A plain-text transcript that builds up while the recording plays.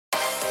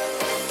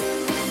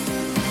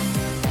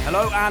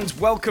Hello and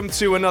welcome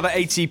to another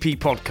ATP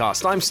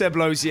podcast. I'm Seb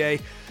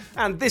Lauzier,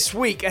 and this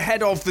week,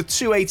 ahead of the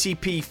two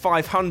ATP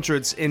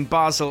 500s in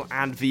Basel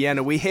and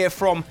Vienna, we hear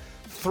from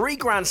 3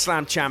 Grand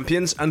Slam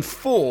champions and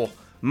 4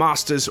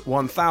 Masters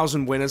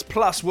 1000 winners,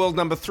 plus world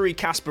number 3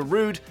 Casper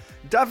Ruud,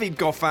 David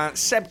Goffin,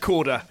 Seb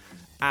Korda,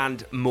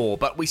 and more.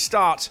 But we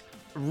start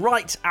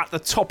right at the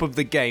top of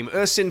the game.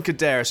 Ursin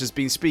Caderas has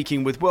been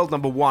speaking with world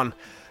number 1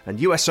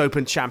 and US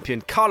Open champion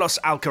Carlos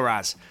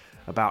Alcaraz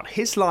about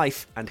his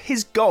life and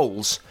his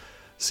goals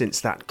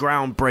since that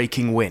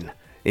groundbreaking win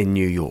in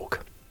New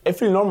York. I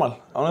feel normal,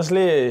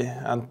 honestly,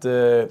 and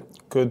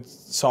could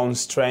sound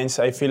strange.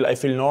 I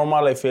feel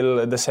normal. I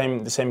feel the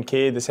same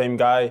kid, the same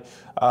guy.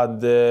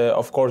 And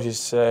of course,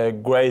 it's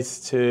great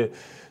to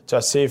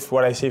achieve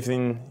what I achieved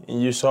in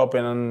US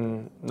Open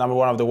and number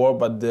 1 of the world.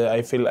 But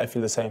I feel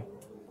the same.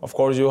 Of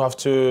course, you have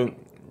to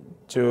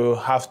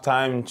have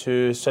time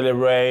to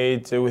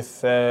celebrate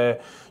with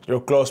your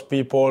close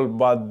people.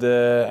 But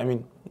I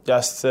mean,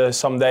 just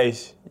some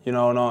days, you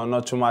know,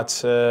 not too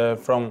much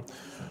from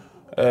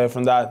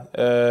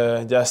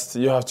that. Just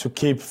you have to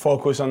keep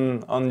focus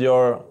on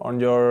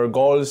your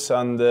goals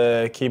and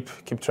keep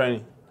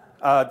training.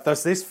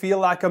 Does this feel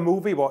like a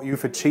movie, what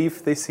you've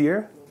achieved this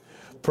year?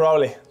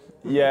 Probably,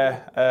 yeah.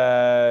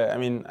 I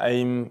mean,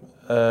 I'm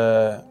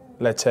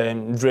let's say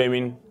I'm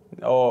dreaming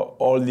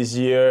all this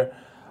year,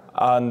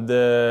 and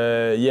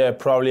yeah,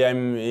 probably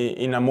I'm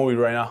in a movie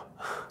right now.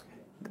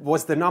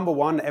 Was the number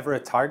 1 ever a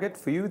target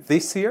for you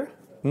this year?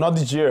 Not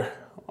this year,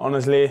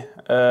 honestly.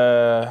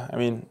 I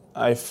mean,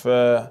 I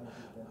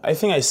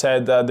think I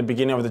said at the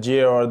beginning of the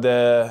year or at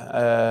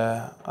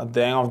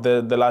the end of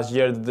the last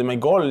year that my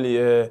goal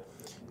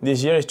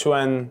this year is to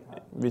end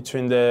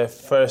between the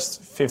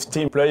first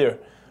 15 player.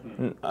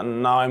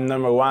 And now I'm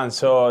number 1,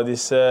 so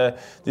this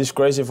is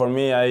crazy for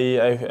me.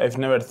 I've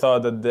never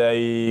thought that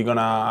I'm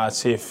gonna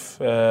achieve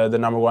the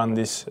number 1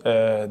 this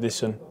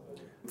soon.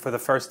 For the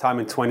first time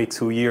in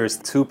 22 years,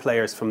 2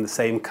 players from the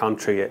same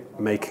country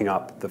making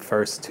up the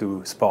first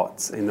 2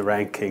 spots in the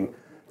ranking,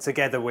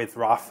 together with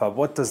Rafa.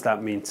 What does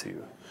that mean to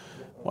you?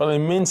 Well, it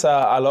means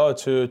a lot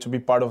to be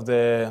part of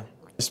the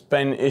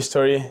Spain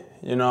history,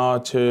 you know,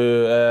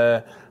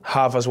 to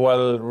have as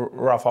well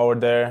Rafa over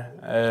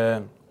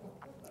there.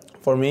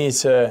 For me,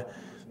 it's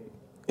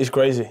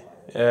crazy.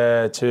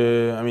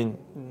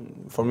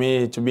 For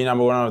me to be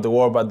number 1 of the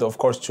world, but of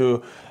course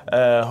to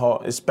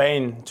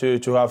Spain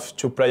to have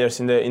 2 players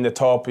in the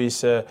top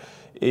is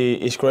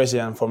crazy,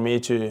 and for me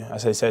to,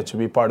 as I said, to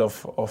be part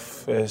of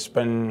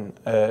Spain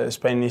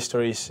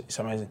history is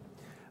amazing.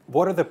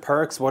 What are the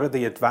perks? What are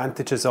the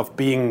advantages of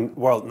being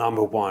world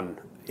number 1?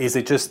 Is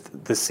it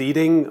just the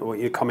seeding, or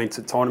you come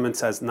into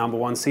tournaments as number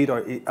 1 seed,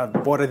 or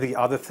what are the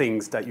other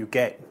things that you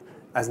get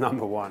as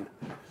number 1?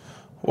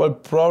 Well,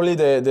 probably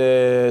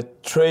the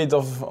trade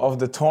of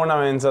the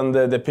tournaments and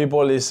the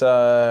people is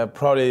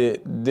probably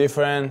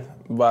different,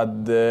 but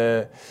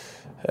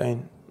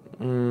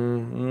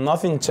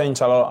nothing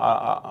changed at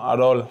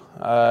all.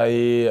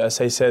 As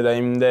I said,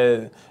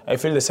 I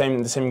feel the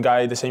same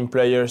guy, the same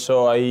player.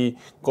 So I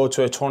go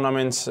to the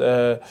tournaments,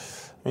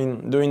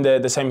 doing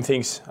the same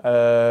things.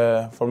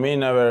 For me,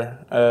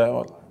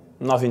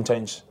 nothing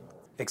changed.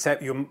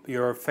 Except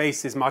your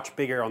face is much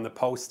bigger on the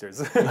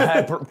posters.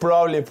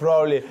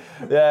 Probably.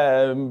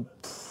 Yeah,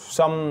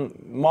 some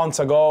months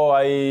ago,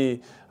 I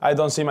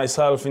don't see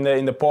myself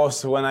in the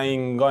post when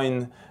I'm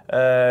going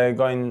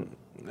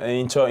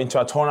into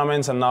a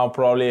tournament, and now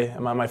probably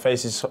my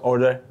face is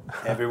ordered.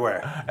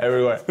 Everywhere.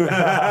 Everywhere.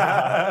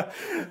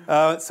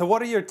 So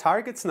what are your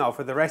targets now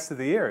for the rest of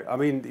the year? I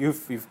mean,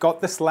 you've got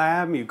the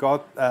Slam, you've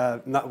got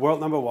world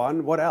number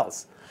 1. What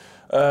else?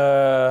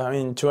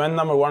 To end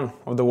number 1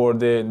 of the world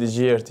this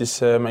year. This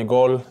is my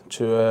goal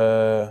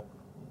to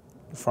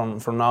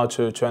from now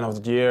to end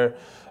of the year.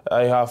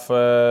 I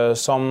have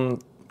some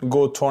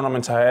good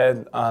tournaments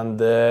ahead, and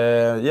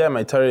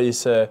my target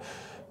is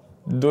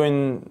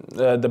doing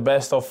the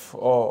best of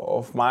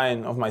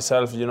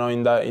myself, you know,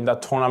 in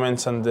that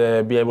tournaments, and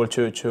be able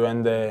to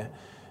end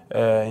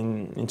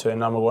into the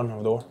number 1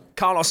 of the world.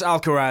 Carlos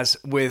Alcaraz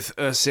with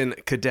Ursin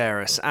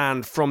Caderas,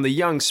 and from the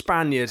young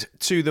Spaniard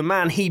to the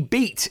man he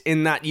beat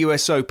in that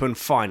US Open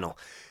final.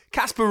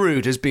 Casper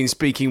Ruud has been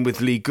speaking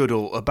with Lee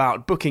Goodall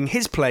about booking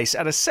his place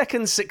at a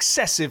second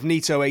successive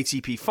NITTO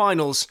ATP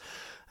finals,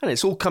 and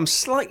it's all come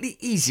slightly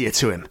easier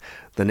to him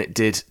than it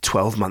did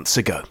 12 months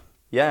ago.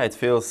 Yeah, it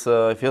feels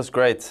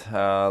great.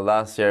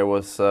 Last year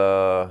was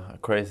a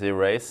crazy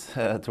race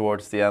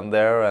towards the end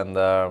there,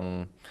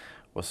 and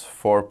was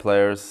 4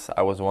 players.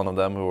 I was one of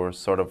them who were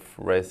sort of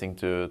racing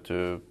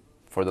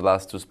for the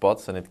last 2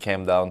 spots, and it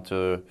came down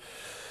to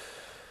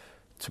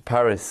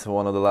Paris,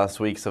 one of the last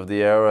weeks of the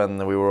year, and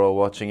we were all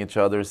watching each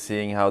other,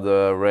 seeing how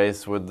the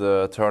race would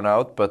turn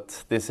out.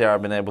 But this year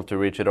I've been able to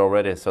reach it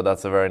already, so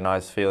that's a very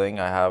nice feeling.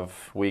 I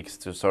have weeks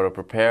to sort of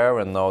prepare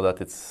and know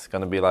that it's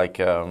going to be like,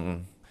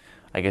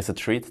 I guess, a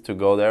treat to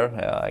go there.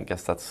 I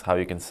guess that's how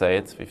you can say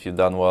it. If you've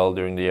done well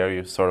during the year,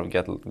 you sort of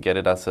get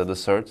it as a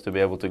dessert to be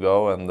able to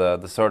go, and the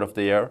dessert of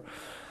the year.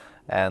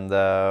 And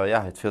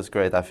yeah, it feels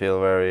great. I feel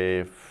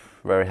very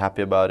very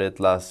happy about it.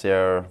 Last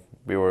year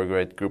we were a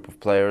great group of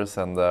players,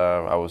 and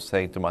I was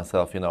saying to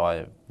myself,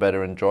 I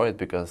better enjoy it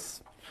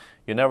because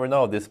you never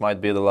know. This might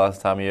be the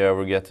last time you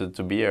ever get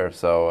to be here.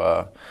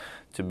 So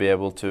to be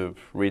able to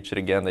reach it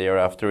again the year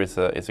after is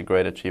a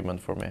great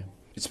achievement for me.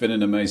 It's been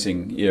an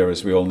amazing year,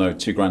 as we all know.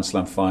 2 Grand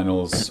Slam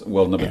finals,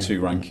 world number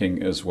 2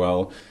 ranking as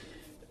well.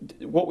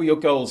 What were your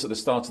goals at the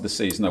start of the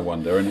season, I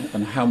wonder,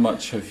 and how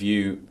much have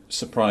you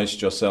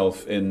surprised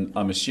yourself in,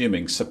 I'm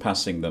assuming,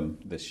 surpassing them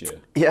this year?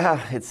 Yeah,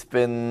 it's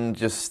been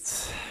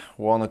just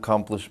one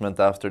accomplishment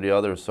after the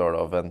other, sort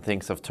of, and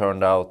things have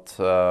turned out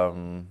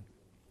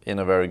in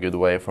a very good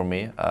way for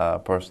me,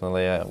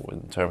 personally,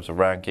 in terms of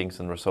rankings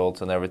and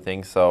results and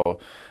everything, so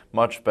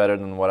much better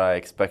than what I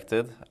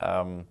expected.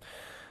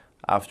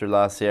 After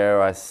last year,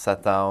 I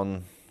sat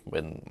down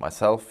with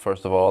myself,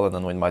 first of all, and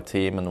then with my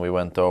team, and we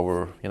went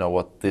over,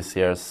 what this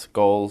year's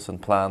goals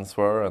and plans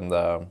were. And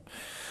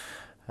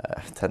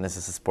tennis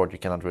is a sport you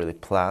cannot really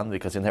plan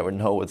because you never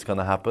know what's going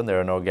to happen. There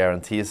are no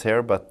guarantees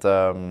here. But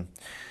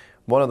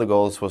one of the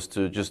goals was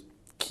to just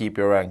keep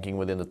your ranking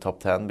within the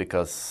top 10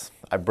 because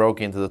I broke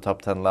into the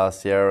top 10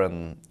 last year,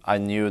 and I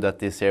knew that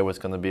this year was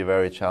going to be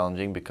very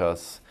challenging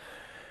because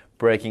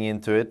breaking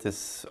into it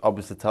is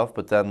obviously tough,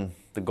 but then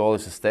the goal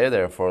is to stay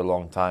there for a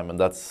long time, and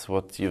that's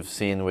what you've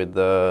seen with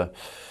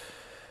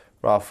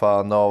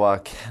Rafa,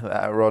 Novak,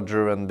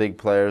 Roger, and big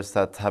players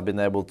that have been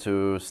able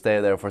to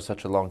stay there for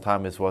such a long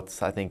time is what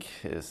I think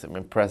is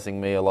impressing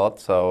me a lot.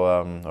 So,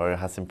 or it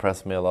has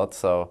impressed me a lot.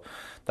 So,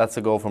 that's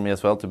a goal for me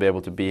as well, to be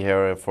able to be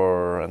here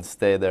and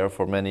stay there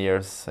for many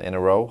years in a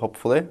row.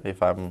 Hopefully,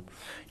 if I'm,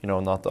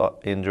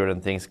 not injured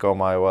and things go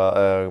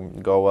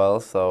well.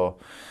 So,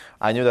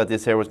 I knew that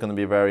this year was going to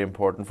be very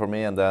important for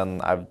me, and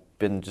then I've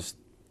been just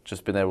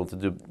been able to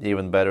do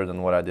even better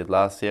than what I did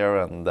last year,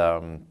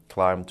 and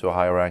climb to a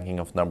high ranking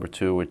of number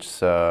 2, which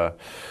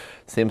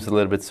seems a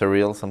little bit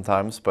surreal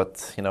sometimes,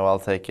 but I'll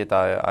take it.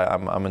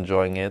 I'm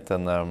enjoying it,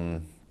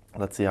 and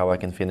let's see how I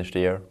can finish the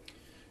year.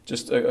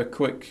 Just a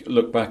quick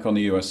look back on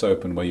the US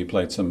Open, where you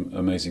played some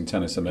amazing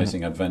tennis,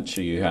 amazing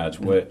adventure you had.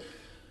 Where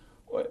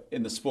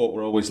in the sport,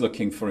 we're always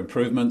looking for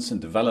improvements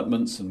and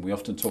developments, and we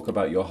often talk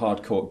about your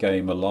hard court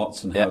game a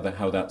lot and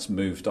how that's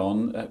moved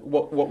on.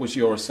 What was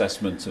your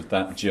assessment of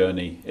that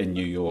journey in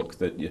New York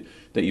that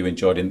you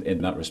enjoyed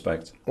in that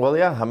respect? Well,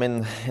 yeah,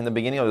 in the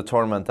beginning of the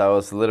tournament, I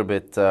was a little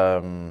bit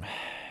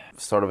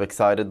sort of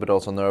excited, but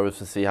also nervous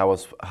to see how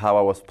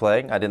I was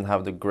playing. I didn't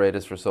have the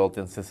greatest result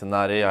in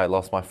Cincinnati. I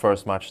lost my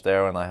first match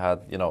there, and I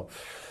had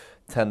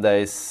 10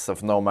 days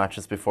of no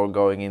matches before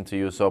going into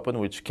US Open,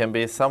 which can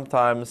be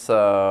sometimes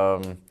a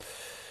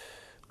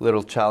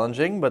little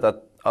challenging, but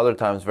at other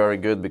times very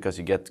good because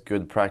you get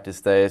good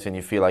practice days and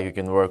you feel like you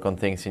can work on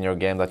things in your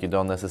game that you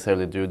don't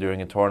necessarily do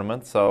during a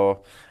tournament.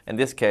 So in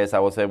this case, I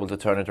was able to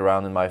turn it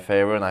around in my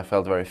favor, and I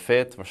felt very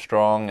fit,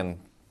 strong, and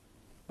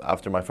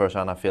after my first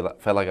round I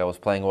felt like I was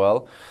playing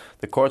well.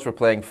 The courts were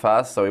playing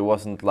fast, so it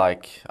wasn't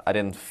like I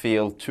didn't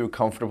feel too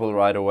comfortable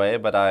right away,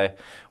 but I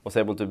was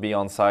able to be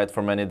on site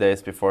for many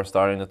days before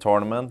starting the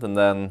tournament. And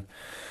then,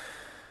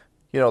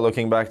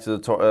 looking back to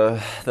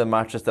the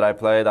matches that I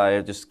played,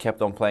 I just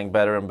kept on playing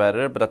better and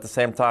better. But at the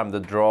same time,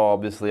 the draw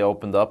obviously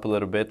opened up a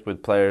little bit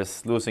with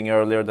players losing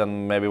earlier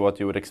than maybe what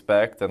you would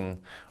expect.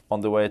 And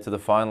on the way to the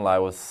final, I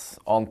was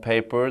on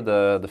paper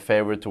the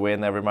favorite to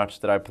win every match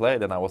that I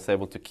played, and I was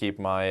able to keep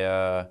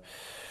my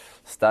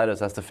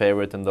status as the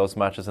favorite in those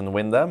matches and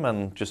win them,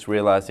 and just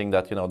realizing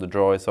that the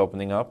draw is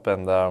opening up,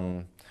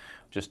 and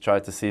just try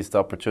to seize the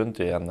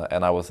opportunity, and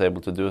I was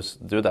able to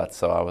do that.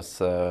 So I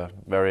was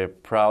very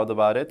proud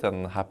about it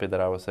and happy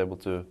that I was able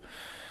to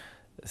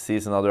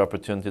seize another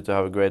opportunity to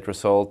have a great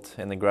result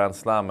in the Grand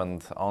Slam.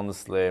 And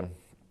honestly,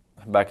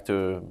 back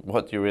to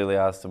what you really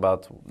asked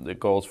about the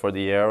goals for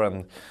the year,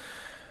 and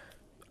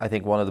I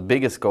think one of the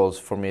biggest goals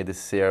for me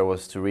this year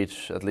was to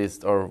reach at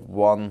least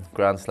one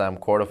Grand Slam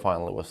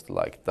quarterfinal. It was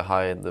like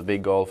the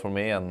big goal for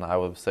me, and I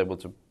was able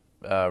to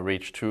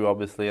reach 2,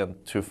 obviously, and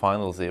 2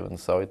 finals even.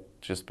 So it's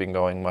just been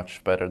going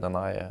much better than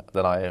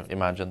I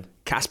imagined.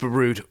 Casper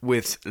Ruud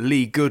with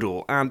Lee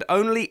Goodall, and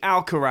only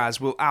Alcaraz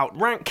will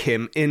outrank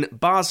him in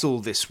Basel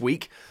this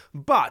week,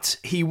 but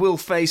he will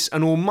face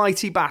an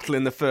almighty battle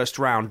in the first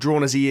round,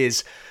 drawn as he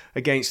is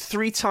against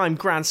 3-time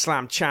Grand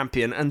Slam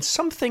champion and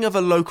something of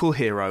a local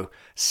hero,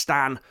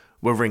 Stan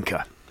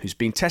Wawrinka, who's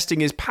been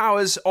testing his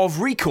powers of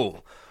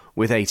recall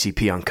with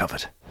ATP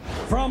Uncovered.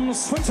 From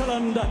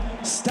Switzerland,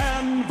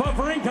 Stan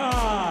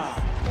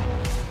Wawrinka.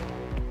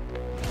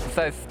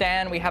 So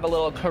Stan, we have a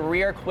little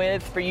career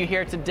quiz for you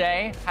here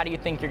today. How do you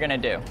think you're going to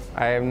do?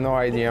 I have no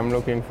idea. I'm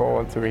looking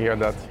forward to hear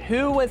that.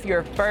 Who was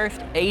your first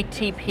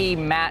ATP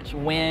match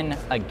win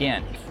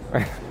against?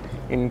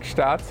 In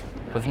Gstaad?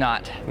 Was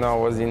not. No,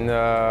 it was in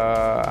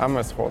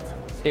Amersfoort.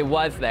 It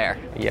was there.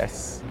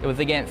 Yes. It was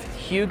against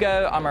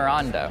Hugo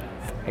Amarando.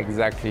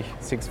 Exactly.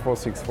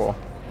 6-4, 6-4.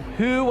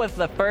 Who was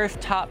the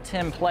first top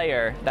 10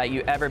 player that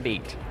you ever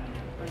beat?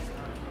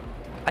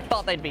 I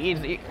thought they'd be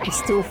easy.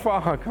 It's too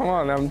far. Come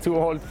on, I'm too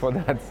old for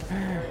that.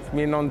 It's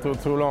been on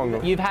too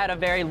long. You've had a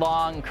very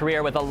long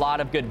career with a lot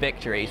of good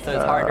victories, so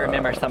it's hard to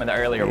remember some of the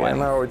earlier ones.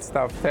 No, it's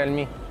tough. Tell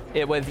me.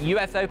 It was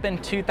US Open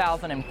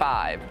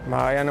 2005.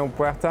 Mariano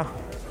Puerta.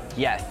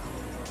 Yes.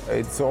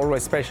 It's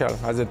always special.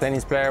 As a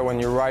tennis player, when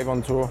you arrive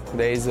on tour,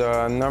 there is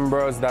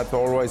numbers that are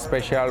always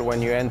special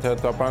when you enter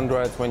top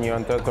 100, when you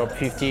enter top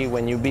 50,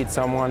 when you beat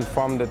someone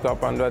from the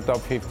top 100,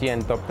 top 50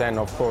 and top 10,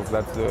 of course,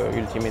 that's the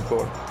ultimate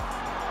goal.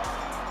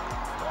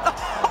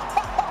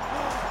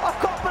 I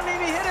can't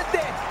believe he hit it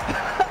there.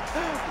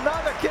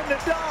 Another Kim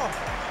Nadal.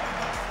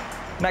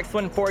 Next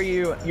one for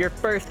you, your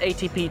first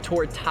ATP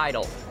Tour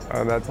title.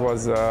 That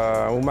was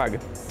Umag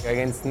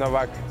against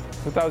Novak,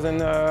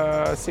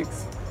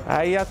 2006.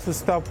 I had to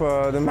stop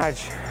the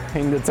match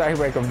in the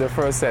tiebreak of the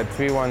first set,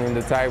 3-1 in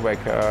the tiebreak.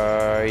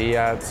 He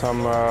had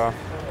some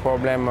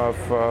problem of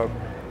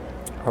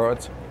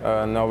hurt,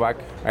 Novak.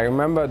 I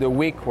remember the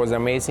week was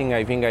amazing.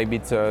 I think I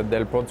beat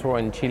Del Potro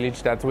and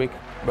Cilic that week,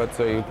 but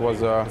it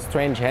was a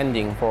strange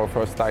ending for a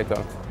first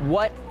title.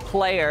 What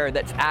player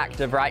that's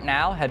active right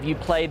now have you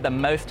played the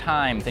most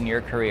times in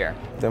your career?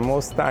 The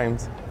most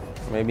times,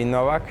 maybe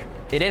Novak.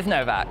 It is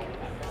Novak.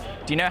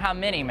 Do you know how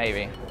many,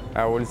 maybe?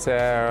 I would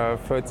say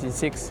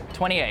 36.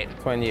 28.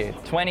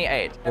 28.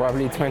 28.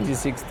 Probably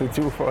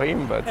 26-2 for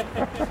him, but...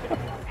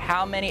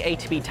 How many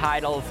ATP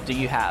titles do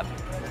you have?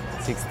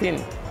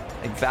 16.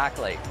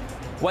 Exactly.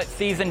 What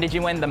season did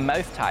you win the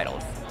most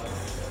titles?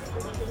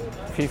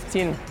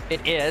 15.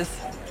 It is.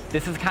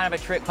 This is kind of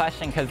a trick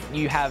question because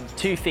you have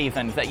 2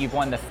 seasons that you've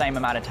won the same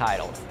amount of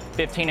titles.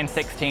 15 and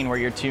 16 were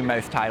your 2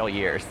 most title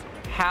years.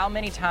 How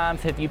many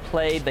times have you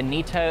played the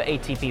NITTO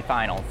ATP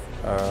finals?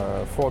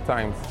 4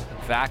 times.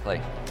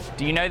 Exactly.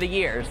 Do you know the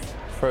years?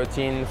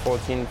 13,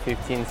 14,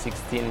 15,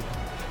 16.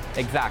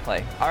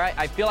 Exactly. All right,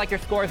 I feel like your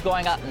score is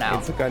going up now.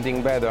 It's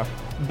getting better.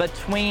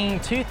 Between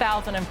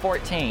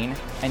 2014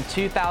 and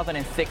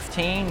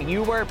 2016,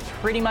 you were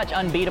pretty much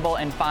unbeatable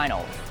in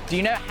finals. Do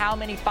you know how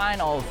many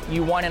finals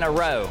you won in a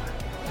row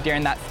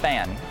during that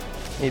span?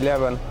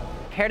 11.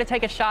 Care to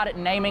take a shot at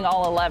naming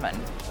all 11?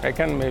 I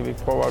can maybe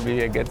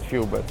probably get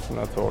few, but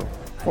not all.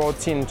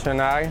 14,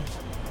 Chennai,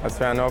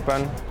 Australian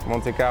Open,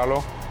 Monte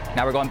Carlo.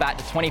 Now we're going back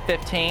to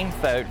 2015,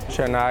 so...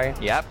 Chennai.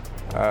 Yep.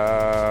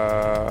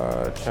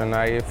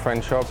 Chennai,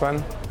 French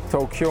Open,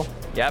 Tokyo.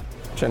 Yep.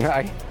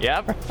 Chennai.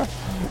 Yep.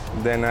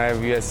 Then I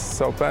have US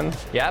Open.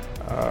 Yep.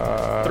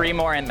 3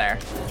 more in there.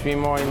 3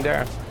 more in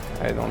there.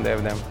 I don't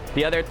have them.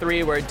 The other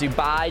 3 were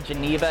Dubai,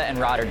 Geneva, and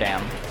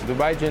Rotterdam.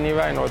 Dubai,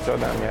 Geneva, and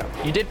Rotterdam,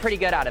 yeah. You did pretty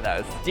good out of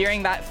those.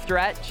 During that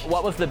stretch,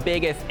 what was the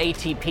biggest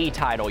ATP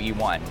title you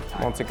won?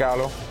 Monte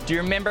Carlo. Do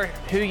you remember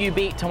who you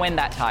beat to win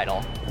that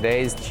title? There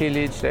is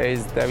Cilic, there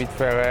is David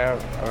Ferrer,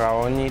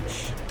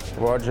 Raonic,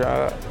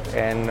 Roger,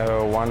 and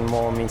one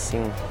more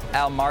missing.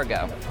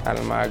 Almagro.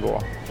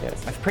 Almagro,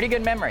 yes. That's pretty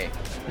good memory.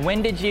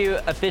 When did you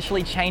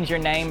officially change your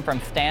name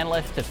from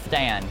Stanless to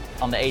Stan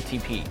on the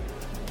ATP?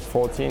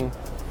 14.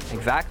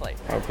 Exactly.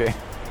 Okay.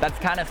 That's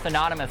kind of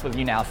synonymous with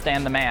you now,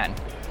 Stan the Man.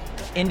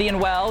 Indian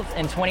Wells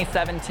in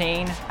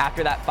 2017,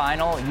 after that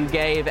final, you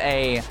gave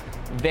a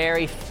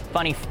very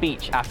funny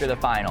speech after the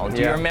final.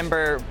 Do you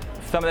remember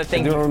some of the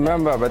things? I do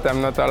remember, but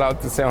I'm not allowed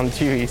to say on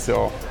TV,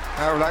 so.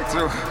 I would like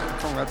to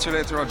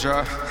congratulate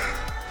Roger.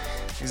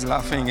 He's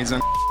laughing, he's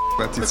on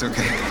but it's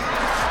okay.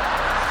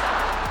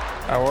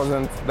 I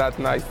wasn't that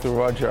nice to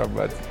Roger,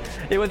 but...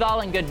 It was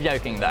all in good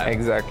joking, though.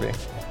 Exactly.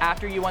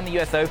 After you won the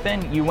US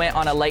Open, you went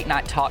on a late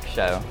night talk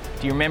show.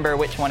 Do you remember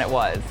which one it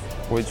was?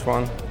 Which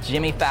one?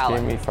 Jimmy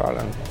Fallon. Jimmy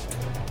Fallon.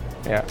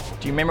 Yeah.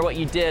 Do you remember what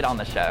you did on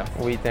the show?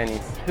 Wii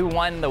tennis. Who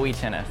won the Wii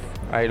tennis?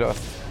 I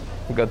lost.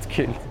 Got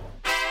killed.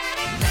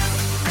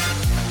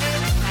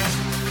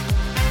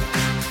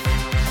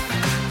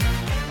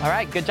 All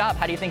right, good job.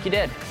 How do you think you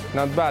did?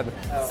 Not bad.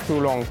 It's too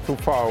long, too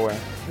far away.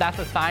 That's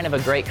a sign of a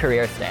great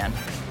career, Stan.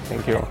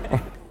 Thank you.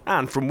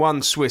 And from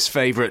one Swiss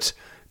favourite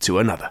to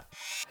another.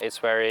 It's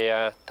very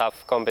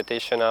tough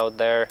competition out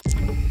there.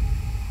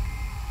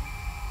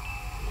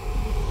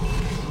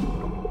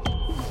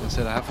 As I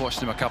said, I have watched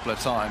him a couple of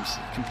times.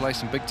 He can play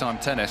some big-time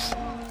tennis.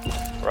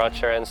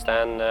 Roger and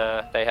Stan,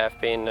 they have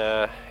been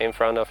in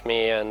front of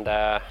me, and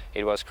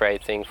it was a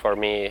great thing for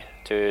me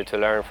to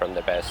learn from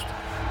the best.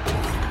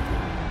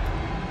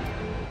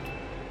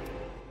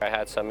 I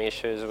had some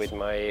issues with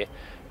my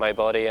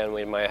body and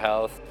with my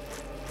health.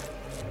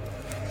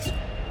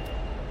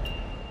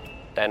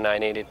 Then I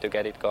needed to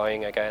get it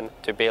going again,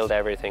 to build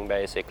everything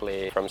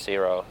basically from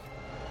zero.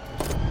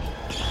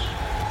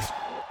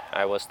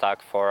 I was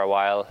stuck for a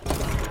while.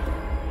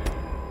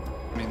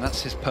 I mean,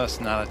 that's his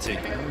personality,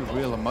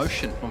 real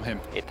emotion from him.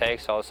 It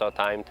takes also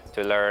time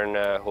to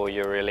learn who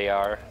you really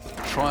are.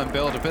 Try and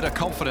build a bit of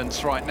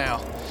confidence right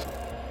now.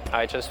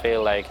 I just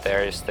feel like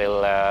there is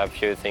still a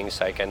few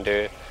things I can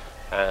do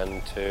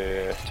and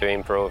to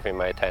improve in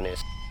my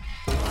tennis.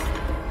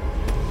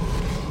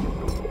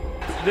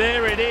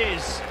 There it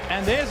is,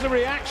 and there's a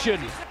reaction.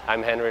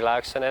 I'm HENRI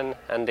Laaksonen,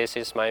 and this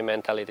is my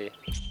mentality.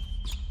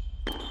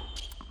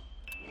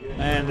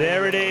 And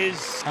there it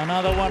is,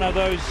 another one of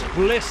those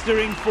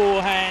blistering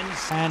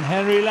forehands. And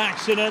Henri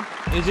Laaksonen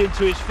is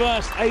into his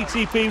first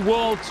ATP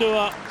World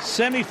Tour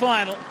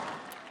semi-final.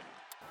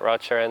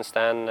 Roger and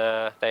Stan,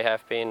 they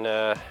have been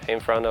in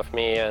front of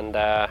me, and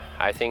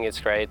I think it's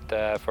great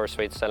for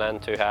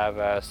Switzerland to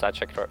have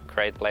such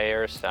great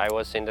players. I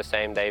was in the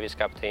same Davis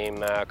Cup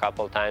team a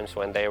couple times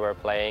when they were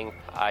playing.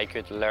 I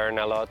could learn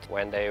a lot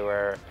when they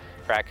were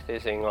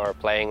practicing or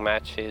playing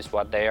matches,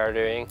 what they are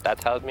doing.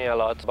 That helped me a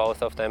lot.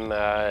 Both of them,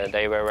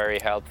 they were very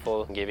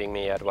helpful, giving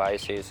me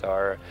advices,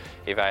 or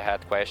if I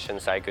had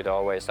questions, I could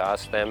always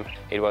ask them.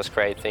 It was a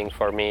great thing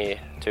for me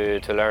to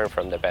learn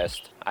from the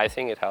best. I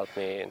think it helped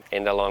me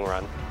in the long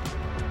run.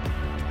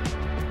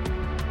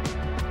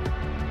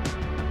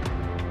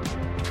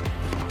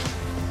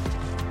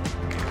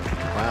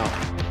 Wow.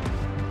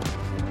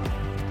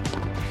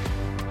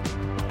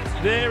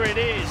 There it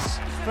is.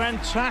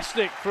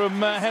 Fantastic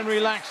from Henri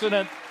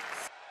Laaksonen.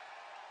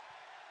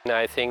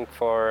 I think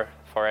for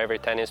every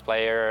tennis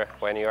player,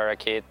 when you are a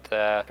kid,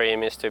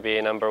 dream is to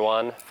be number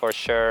one. For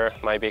sure,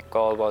 my big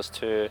goal was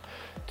to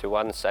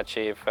once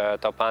achieve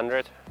top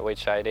 100,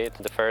 which I did.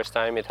 The first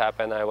time it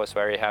happened, I was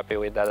very happy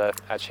with that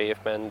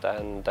achievement,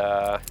 and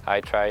I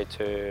tried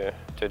to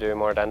do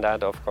more than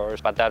that, of course.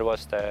 But that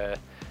was the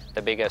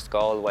biggest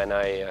goal when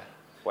I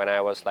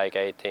was like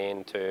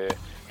 18, to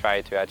try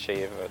to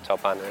achieve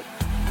top 100.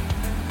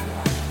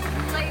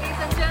 Ladies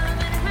and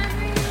gentlemen,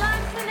 Henri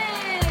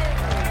Laaksonen!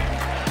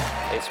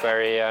 It's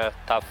very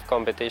tough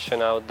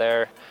competition out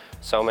there,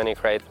 so many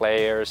great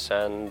players,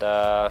 and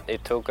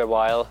it took a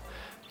while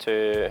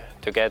to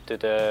get to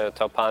the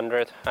top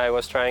 100. I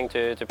was trying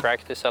to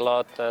practice a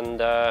lot and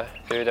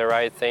do the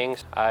right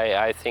things.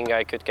 I think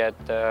I could get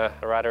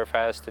rather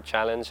fast to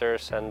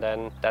challengers, and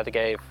then that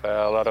gave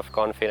a lot of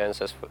confidence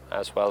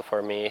as well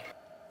for me.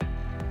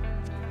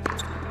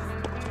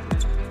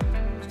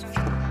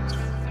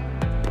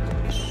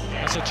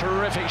 That's a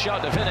terrific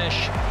shot to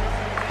finish.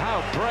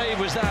 How brave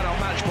was that on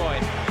match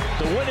point?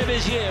 The win of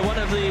his year, one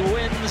of the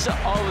wins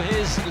of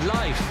his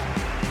life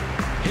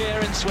here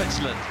in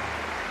Switzerland.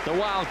 The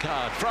wild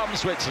card from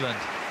Switzerland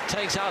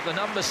takes out the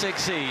number 6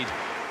 seed.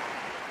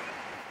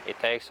 It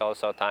takes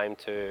also time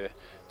to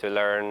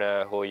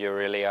learn who you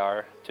really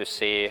are, to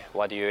see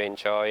what you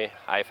enjoy.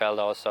 I felt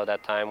also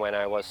that time when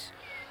I was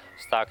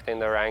stuck in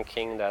the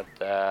ranking that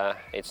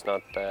it's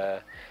not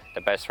the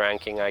best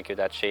ranking I could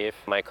achieve.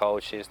 My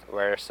coaches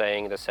were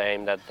saying the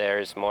same, that there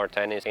is more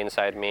tennis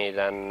inside me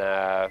than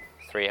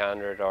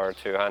 300 or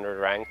 200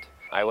 ranked.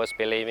 I was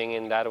believing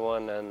in that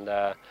one, and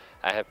I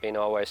have been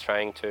always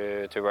trying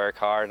to work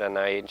hard, and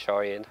I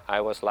enjoy it.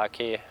 I was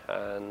lucky,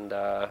 and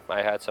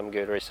I had some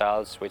good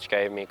results which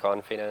gave me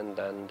confidence,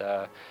 and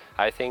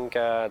I think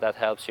that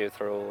helps you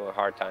through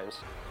hard times.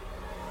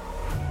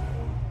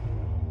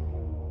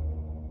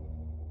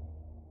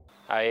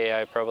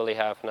 I probably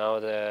have now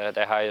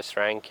the highest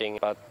ranking,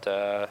 but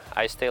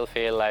I still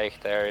feel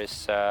like there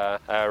is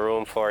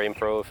room for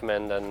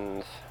improvement,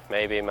 and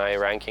maybe my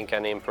ranking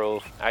can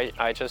improve.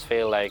 I just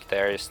feel like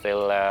there is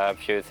still a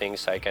few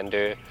things I can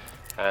do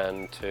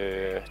and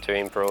to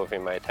improve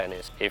in my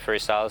tennis. If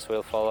results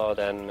will follow,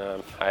 then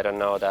I don't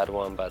know that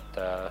one, but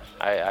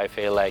I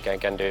feel like I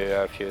can do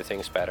a few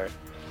things better.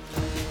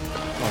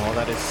 Oh,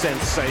 that is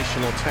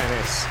sensational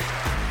tennis.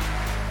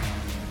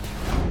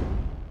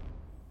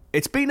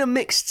 It's been a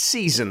mixed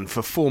season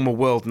for former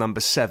world number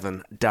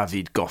 7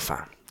 David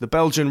Goffin. The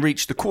Belgian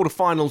reached the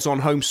quarterfinals on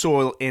home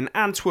soil in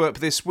Antwerp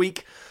this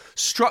week,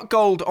 struck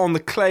gold on the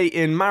clay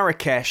in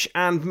Marrakesh,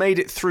 and made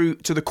it through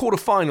to the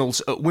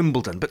quarterfinals at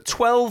Wimbledon. But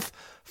 12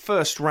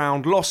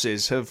 first-round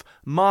losses have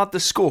marred the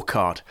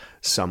scorecard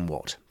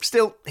somewhat.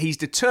 Still, he's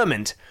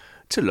determined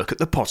to look at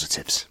the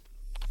positives.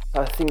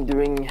 I think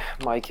during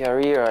my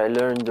career I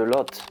learned a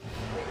lot.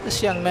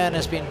 This young man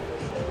has been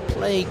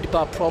plagued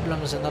by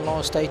problems in the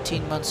last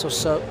 18 months or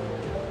so.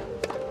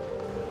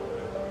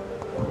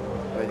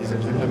 Ladies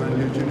and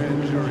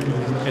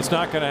gentlemen, it's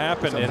not going to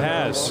happen. It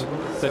has.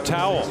 The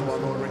towel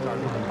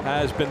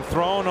has been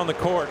thrown on the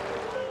court.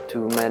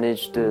 To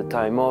manage the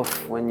time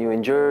off when you're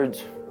injured,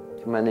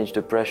 to manage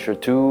the pressure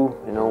too,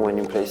 you know, when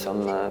you play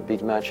some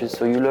big matches,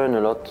 so you learn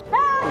a lot.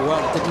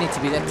 Well, it didn't need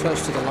to be that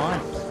close to the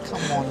line.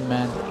 Come on,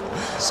 man.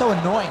 So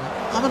annoying.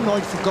 I'm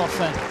annoyed for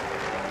Goffin.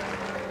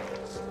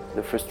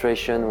 The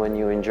frustration when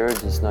you're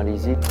injured is not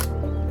easy.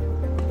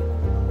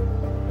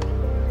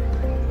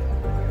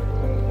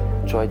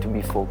 Try to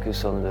be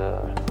focused on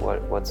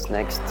what's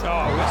next.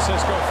 Oh, it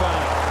says Goffin.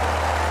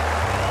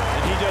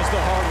 And he does the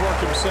hard work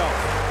himself.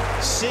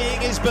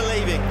 Seeing is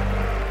believing.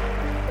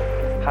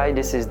 Hi,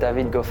 this is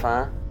David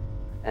Goffin,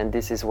 and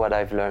this is what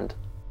I've learned.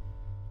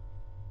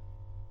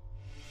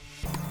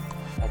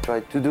 I try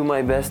to do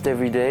my best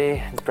every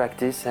day in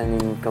practice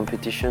and in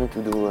competition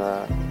to do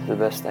the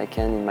best I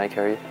can in my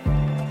career.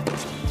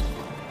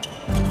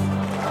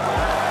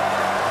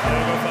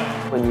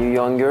 When you're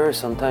younger,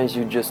 sometimes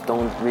you just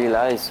don't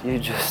realize. You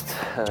just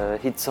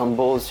hit some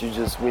balls, you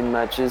just win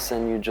matches,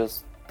 and you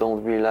just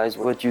don't realize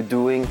what you're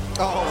doing.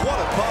 Oh, what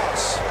a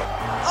pass!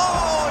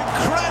 Oh,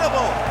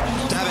 incredible!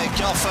 David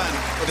Goffin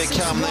will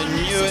become the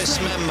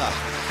newest member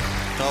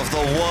of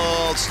the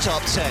world's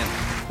top 10.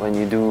 When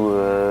you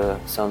do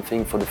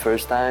something for the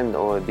first time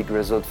or a big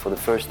result for the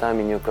first time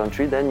in your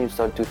country, then you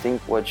start to think,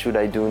 what should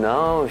I do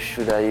now?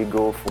 Should I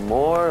go for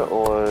more,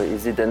 or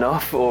is it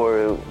enough?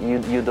 Or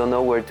you don't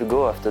know where to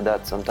go after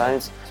that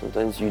sometimes.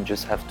 Sometimes you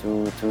just have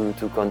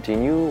to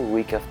continue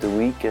week after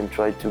week and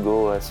try to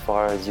go as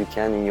far as you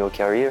can in your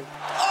career.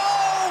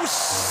 Oh,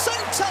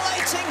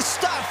 scintillating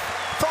stuff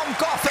from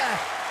Goffin!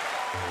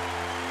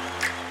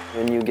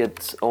 When you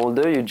get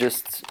older, you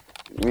just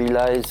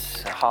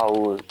realize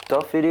how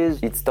tough it is.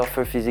 It's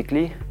tougher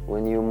physically.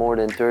 When you're more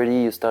than 30,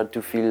 you start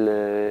to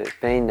feel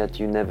pain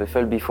that you never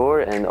felt before,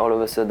 and all of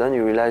a sudden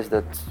you realize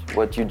that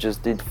what you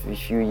just did a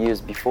few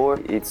years before,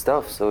 it's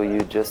tough. So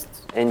you just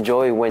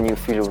enjoy when you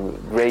feel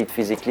great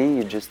physically,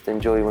 you just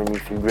enjoy when you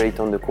feel great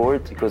on the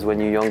court, because when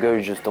you're younger,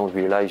 you just don't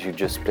realize, you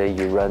just play,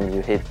 you run,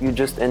 you hit. You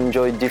just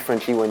enjoy it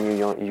differently when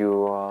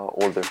you are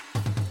older.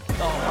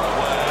 Oh my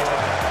word.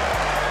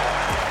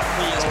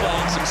 He is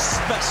playing some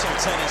special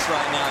tennis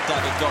right now,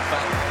 David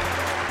Goffin.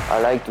 I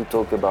like to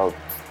talk about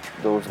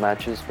those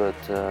matches, but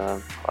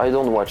I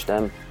don't watch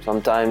them.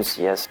 Sometimes,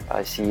 yes,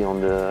 I see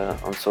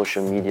on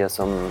social media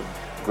some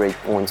great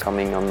points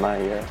coming on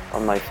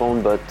my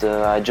phone, but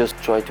I just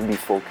try to be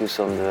focused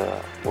on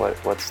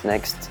what's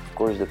next. Of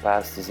course, the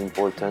past is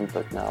important,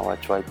 but now I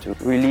try to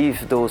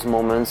relive those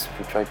moments.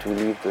 We try to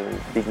relive the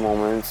big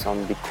moments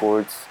on big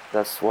courts.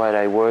 That's why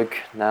I work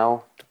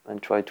now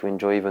and try to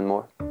enjoy even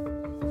more.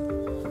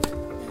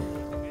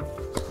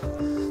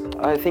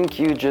 I think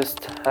you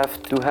just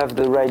have to have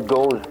the right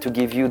goal to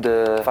give you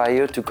the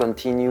fire to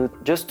continue,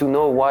 just to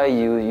know why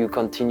you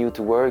continue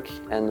to work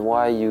and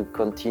why you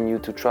continue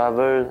to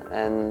travel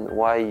and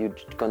why you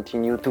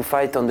continue to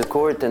fight on the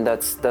court, and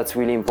that's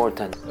really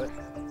important.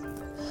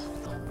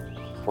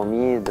 For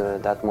me,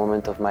 that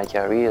moment of my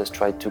career is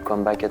try to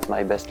come back at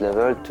my best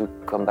level, to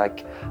come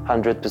back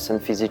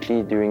 100%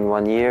 physically during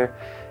 1 year,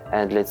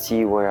 and let's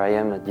see where I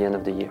am at the end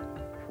of the year.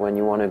 When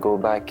you want to go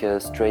back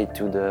straight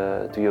to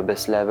your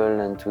best level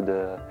and to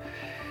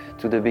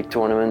the big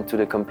tournament, to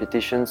the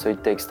competition, so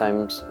it takes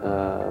time,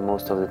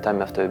 most of the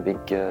time after a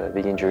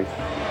big injury.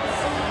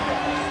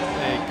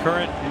 A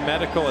current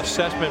medical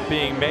assessment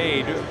being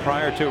made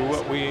prior to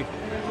what we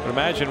would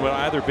imagine will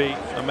either be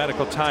a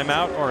medical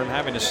timeout or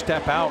having to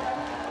step out.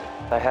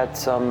 I had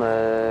some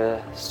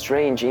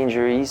strange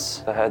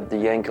injuries. I had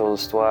the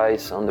ankles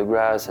twice on the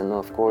grass, and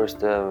of course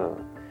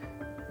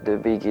the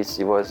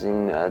biggest was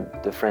in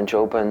the French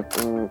Open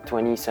in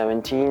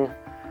 2017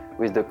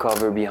 with the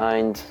cover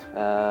behind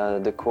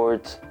the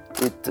court.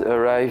 It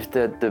arrived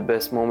at the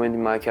best moment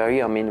in my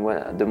career. I mean,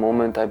 the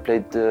moment I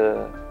played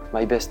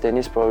my best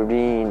tennis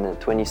probably in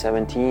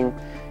 2017,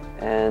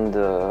 and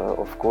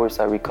of course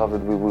I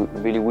recovered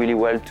really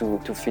well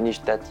to finish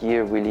that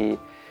year really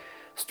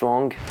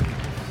strong.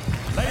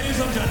 Ladies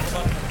and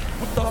gentlemen,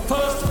 the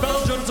first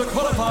Belgian to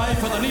qualify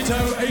for the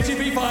NITTO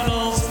ATP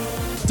Finals,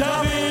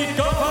 David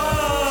Goffin!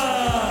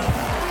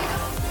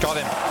 Got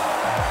him.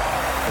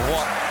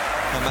 What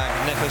a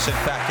magnificent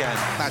backhand.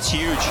 That's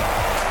huge.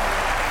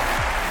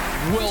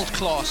 World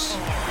class.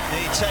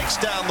 He takes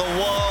down the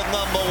world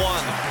 #1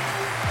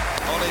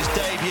 on his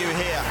debut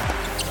here.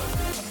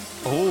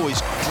 Oh,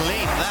 he's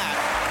cleaned that.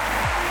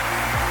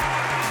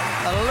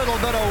 A little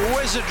bit of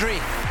wizardry.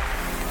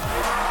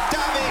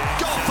 David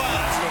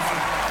Goffin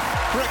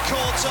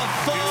records a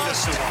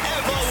first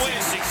ever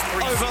win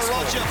over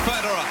Roger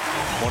Federer.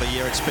 What a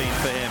year it's been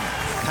for him.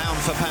 Pound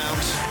for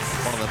pound,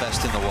 one of the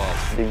best in the world.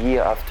 The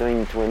year after,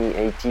 in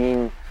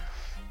 2018,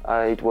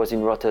 it was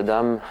in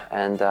Rotterdam,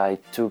 and I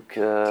took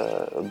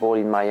a ball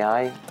in my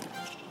eye.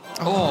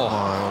 Oh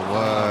my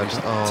word,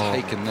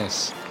 taken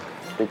this.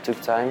 It took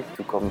time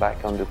to come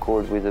back on the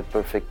court with a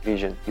perfect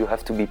vision. You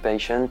have to be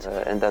patient,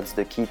 and that's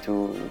the key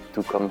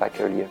to come back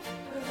earlier.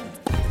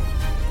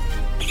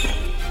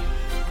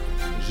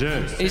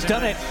 He's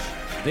done it.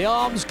 The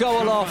arms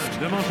go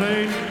aloft.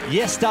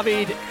 Yes,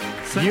 David,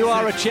 you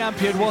are a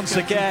champion once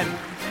again.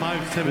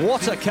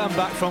 What a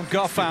comeback from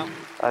Goffin.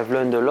 I've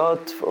learned a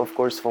lot, of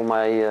course, for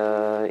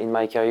in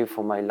my career,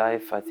 for my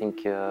life. I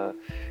think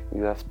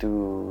you have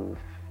to,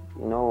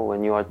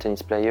 when you are a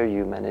tennis player,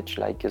 you manage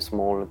like a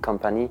small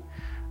company,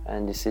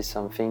 and this is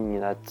something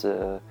that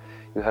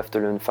you have to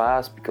learn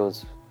fast,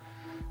 because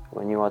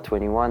when you are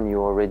 21,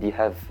 you already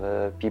have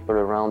people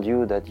around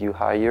you that you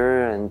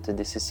hire, and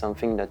this is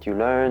something that you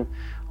learn.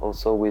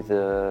 Also with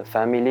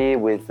family,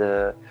 with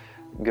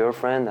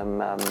girlfriend.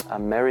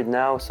 I'm married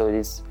now, so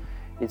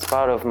it's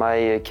part of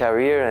my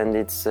career, and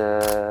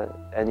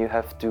and you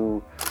have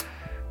to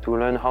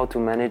learn how to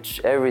manage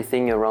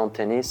everything around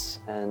tennis,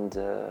 and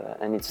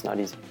it's not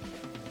easy.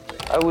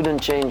 I wouldn't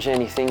change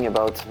anything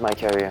about my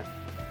career.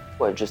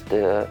 I just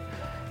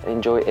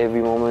enjoy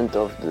every moment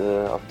of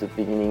the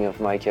beginning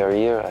of my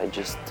career.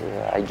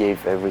 I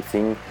gave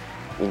everything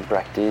in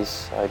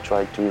practice. I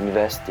tried to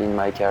invest in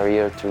my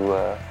career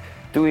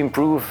to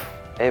improve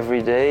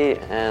every day,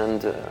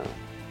 and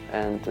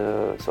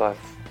so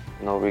I've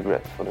no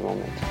regret for the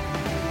moment.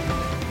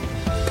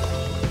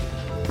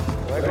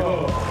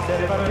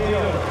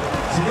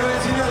 Signore e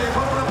signori,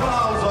 fate un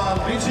applauso al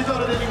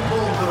vincitore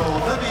dell'incontro,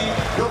 David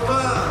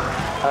Goffin.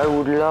 I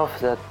would love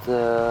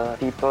that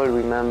people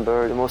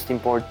remember the most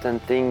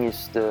important thing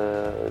is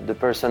the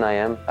person I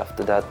am.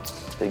 After that,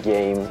 the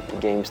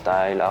game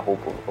style. I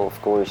hope,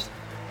 of course,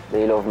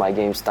 they love my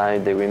game style.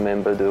 They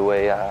remember the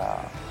way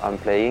I'm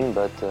playing,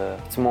 but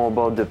it's more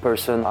about the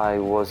person I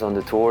was on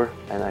the tour,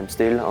 and I'm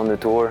still on the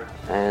tour,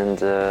 and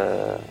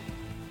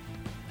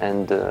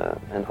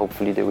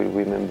hopefully they will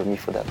remember me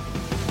for that.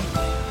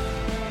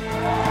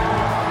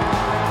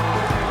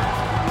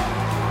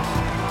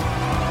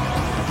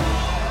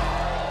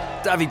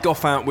 David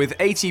Goffin with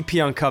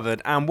ATP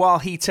Uncovered, and while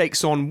he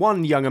takes on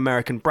one young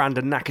American,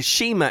 Brandon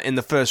Nakashima, in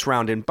the first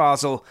round in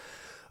Basel,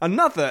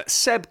 another,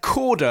 Seb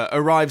Korda,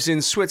 arrives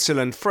in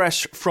Switzerland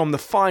fresh from the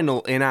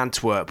final in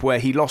Antwerp, where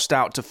he lost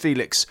out to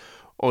Felix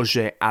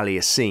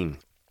Auger-Aliassime.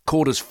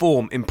 Korda's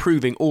form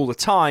improving all the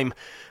time,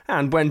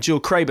 and when Jill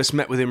Craybas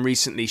met with him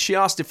recently, she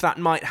asked if that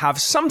might have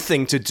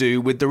something to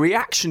do with the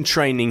reaction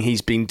training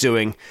he's been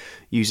doing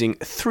using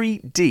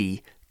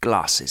 3D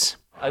glasses.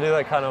 I do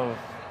that kind of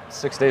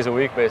 6 days a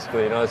week,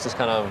 basically. You know, it's just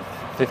kind of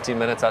 15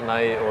 minutes at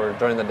night or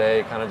during the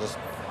day, kind of just,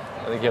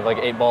 I think you have like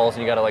 8 balls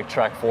and you got to like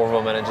track 4 of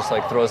them, and it just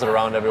like throws it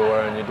around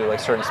everywhere, and you do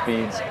like certain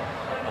speeds.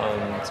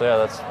 So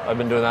yeah, I've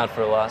been doing that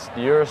for the last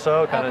year or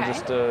so, kind of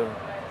just to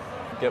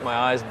get my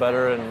eyes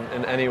better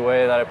in any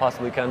way that I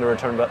possibly can to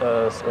return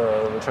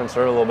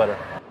serve a little better.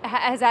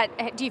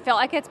 Do you feel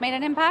like it's made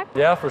an impact?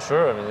 Yeah, for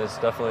sure. I mean, it's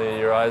definitely,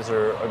 your eyes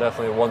are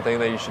definitely one thing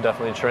that you should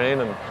definitely train,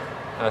 and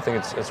I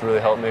think it's really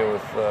helped me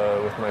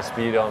with my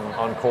speed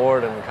on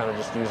court and kind of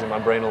just using my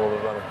brain a little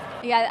bit better.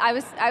 Yeah, I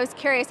was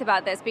curious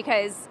about this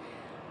because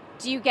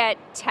do you get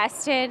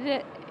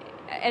tested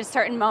at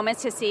certain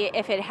moments to see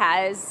if it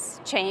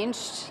has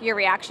changed your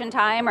reaction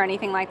time or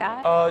anything like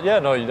that? Yeah,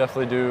 no, you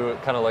definitely do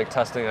kind of like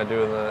testing I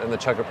do in the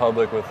Czech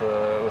Republic with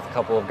a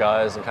couple of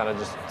guys, and kind of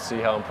just see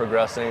how I'm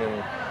progressing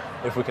and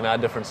if we can add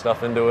different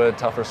stuff into it,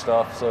 tougher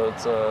stuff. So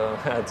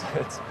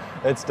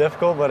it's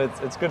difficult, but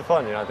it's good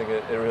fun. You know, I think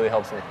it really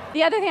helps me.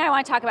 The other thing I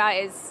want to talk about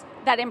is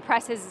that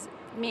impresses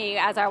me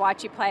as I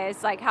watch you play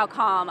is like how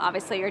calm,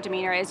 obviously, your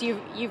demeanor is.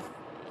 You've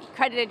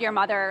credited your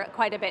mother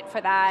quite a bit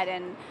for that,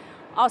 and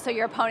also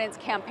your opponents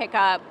can't pick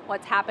up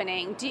what's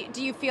happening.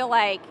 Do you feel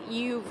like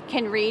you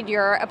can read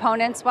your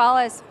opponents well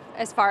as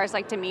far as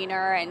like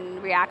demeanor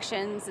and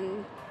reactions?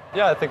 And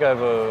yeah, I think I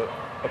have a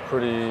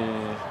pretty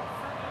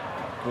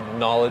good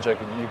knowledge,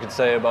 you could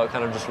say, about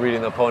kind of just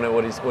reading the opponent,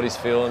 what he's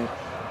feeling.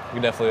 You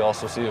can definitely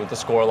also see with the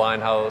score line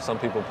how some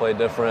people play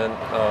different.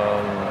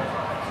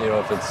 You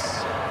know,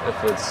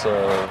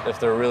 if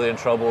they're really in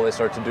trouble, they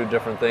start to do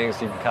different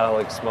things. You can kind of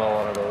like smell,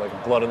 I don't know,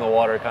 like blood in the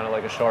water, kind of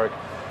like a shark.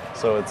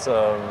 So it's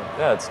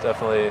it's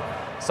definitely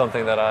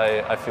something that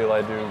I feel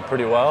I do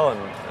pretty well, and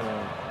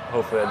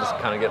hopefully I just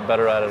kind of get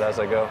better at it as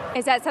I go.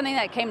 Is that something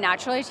that came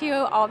naturally to you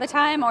all the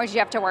time, or did you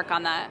have to work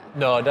on that?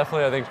 No,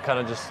 definitely. I think kind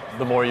of just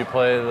the more you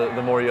play,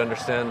 the more you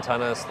understand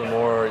tennis, the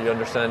more you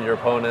understand your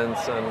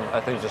opponents, and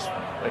I think just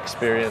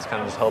experience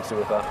kind of just helps you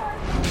with that.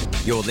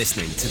 You're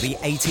listening to the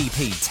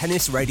ATP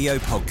Tennis Radio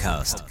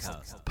Podcast.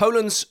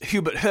 Poland's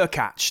Hubert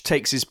Hurkacz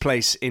takes his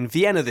place in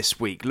Vienna this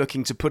week,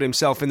 looking to put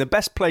himself in the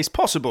best place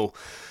possible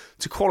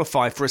to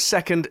qualify for a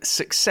second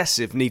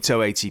successive NITTO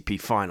ATP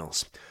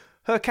finals.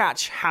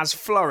 Hurkacz has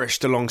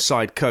flourished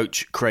alongside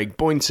coach Craig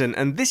Boynton,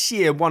 and this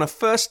year won a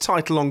first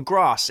title on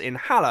grass in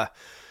Halle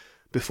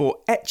before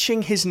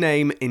etching his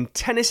name in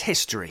tennis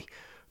history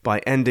by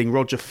ending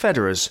Roger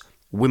Federer's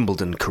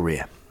Wimbledon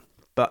career.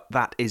 But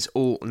that is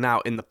all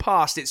now in the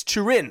past. It's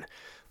Turin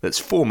that's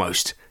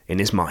foremost in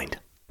his mind.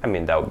 I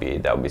mean, that would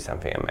be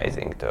something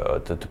amazing to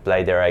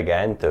play there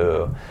again,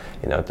 to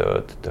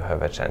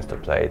have a chance to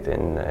play it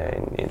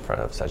in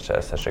front of such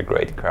a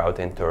great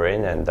crowd in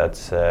Turin, and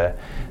that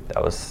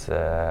was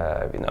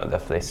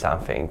definitely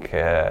something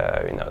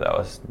that I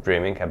was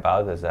dreaming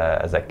about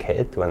as a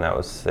kid when I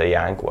was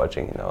young,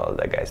 watching all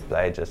the guys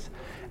play. Just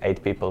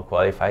 8 people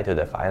qualify to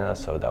the final,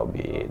 so that would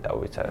be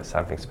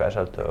something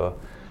special to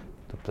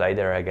play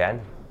there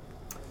again.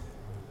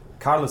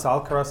 Carlos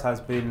Alcaraz has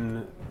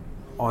been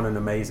on an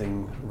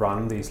amazing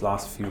run these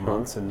last few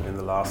months and in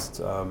the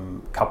last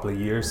couple of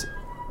years.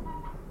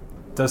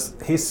 Does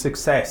his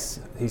success,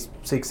 he's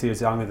 6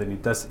 years younger than you,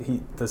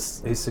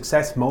 does his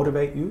success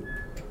motivate you?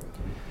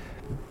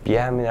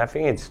 Yeah, I mean, I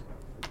think it's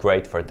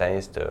great for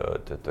tennis to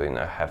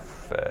have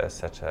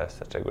such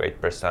a great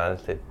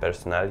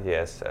personality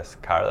as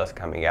Carlos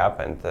coming up,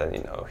 and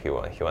he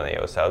won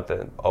a US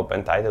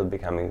Open title,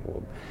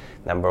 becoming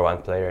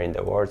 #1 player in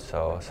the world.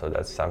 So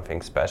that's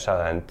something special,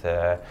 and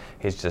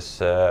he's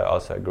just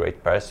also a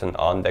great person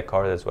on the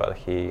court as well.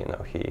 He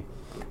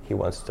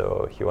wants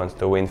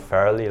to win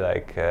fairly.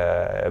 Like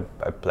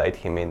I played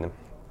him in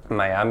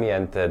Miami,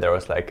 and there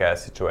was like a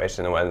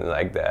situation when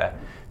like the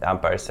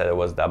umpire said it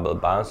was double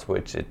bounce,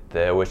 which it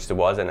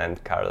wasn't,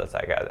 and Carlos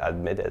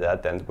admitted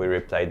that, and we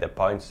replayed the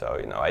point. So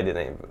I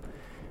didn't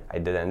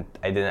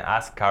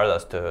ask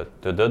Carlos to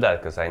do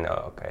that, because I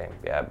know, okay,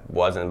 yeah, it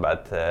wasn't,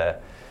 but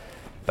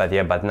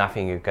but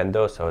nothing you can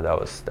do. So that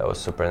was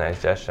super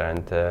nice gesture,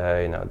 and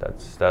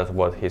that's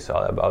what he's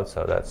all about.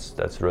 So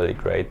that's really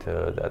great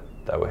that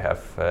we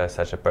have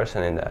such a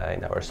person in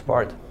our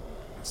sport.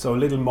 So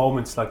little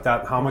moments like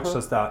that, how much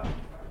does that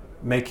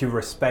make you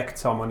respect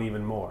someone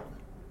even more?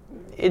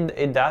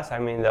 It does. I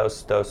mean,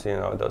 those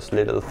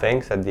little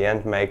things at the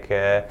end make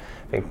a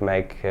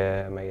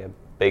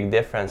big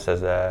difference.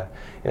 As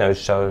it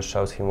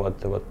shows him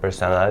what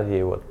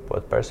personality,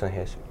 what person he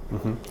is.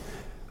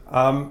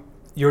 Mm-hmm.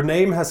 Your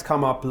name has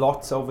come up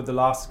lots over the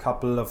last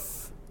couple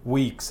of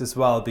weeks as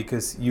well,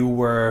 because you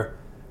were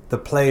the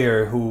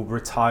player who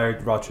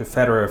retired Roger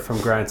Federer from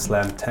Grand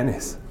Slam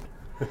tennis.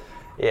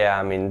 Yeah,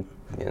 I mean,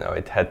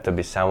 it had to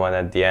be someone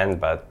at the end,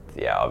 but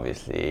yeah,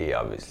 obviously,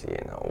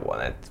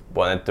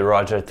 wanted the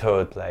Roger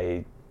to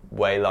play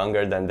way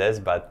longer than this,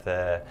 but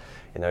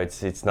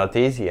it's not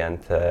easy, and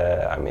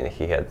I mean,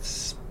 he had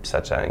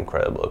such an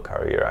incredible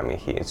career. I mean,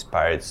 he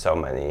inspired so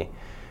many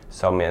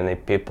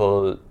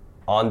people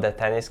on the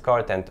tennis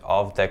court and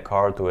off the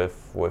court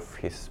with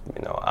his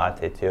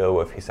attitude,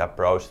 with his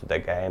approach to the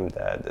game,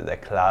 the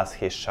class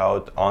he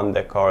showed on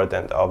the court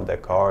and off the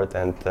court,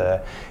 and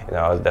I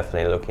was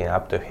definitely looking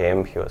up to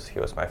him. He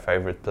was my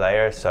favorite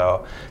player,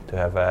 so to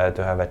have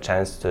a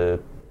chance to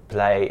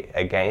play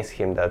against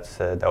him, that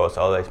was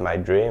always my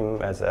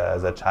dream as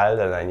a child,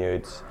 and I knew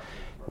it's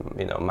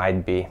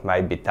might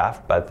be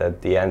tough, but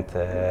at the end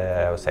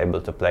I was able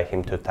to play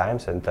him 2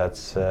 times, and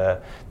that's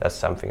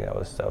something I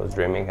was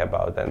dreaming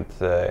about. And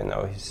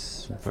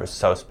he's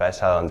so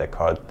special on the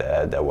court,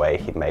 the way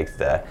he makes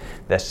the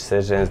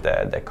decisions,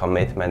 the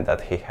commitment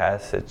that he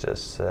has, it's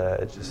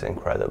just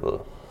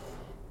incredible.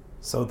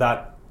 So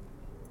that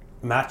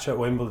match at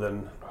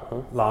Wimbledon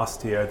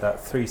last year, that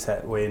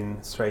 3-set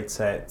win, straight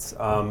sets,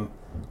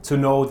 to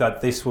know that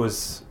this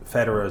was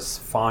Federer's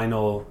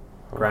final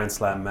Grand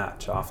Slam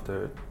match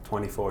after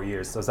 24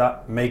 years, does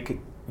that make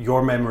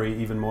your memory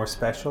even more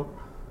special?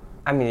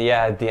 I mean,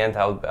 yeah, at the end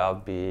I'll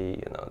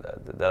be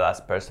the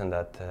last person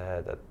that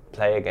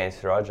play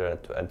against Roger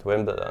at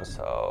Wimbledon,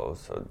 so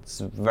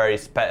it's very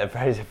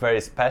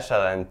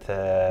special, and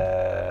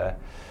yeah,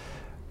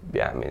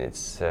 I mean,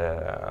 it's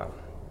the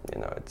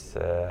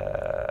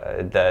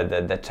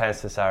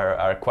chances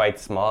are quite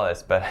small,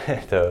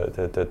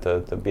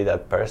 to be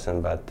that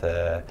person, but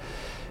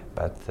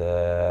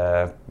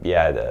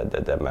yeah,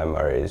 the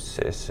memory is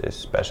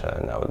special,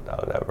 and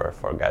I'll never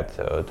forget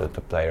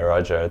to play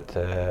Roger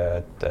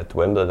at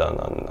Wimbledon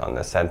on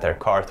the center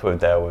court with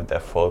the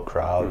full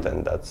crowd,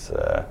 and that's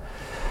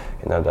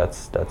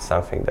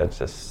something that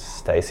just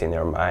stays in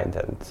your mind,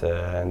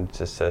 and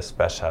just a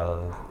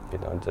special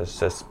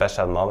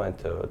moment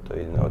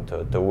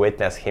to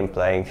witness him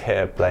playing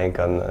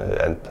on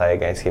and play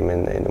against him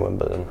in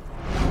Wimbledon.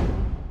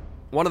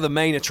 One of the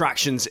main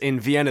attractions in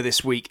Vienna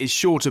this week is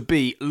sure to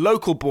be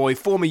local boy,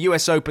 former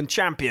US Open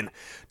champion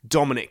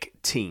DOMINIC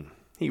Thiem.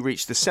 He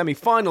reached the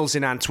semi-finals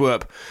in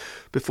Antwerp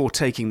before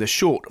taking the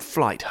short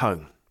flight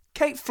home.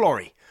 Kate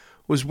Flory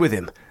was with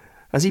him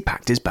as he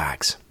packed his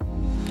bags.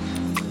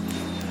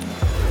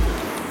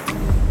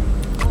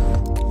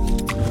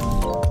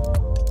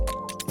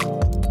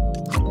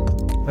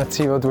 Let's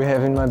see what we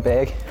have in my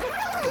bag.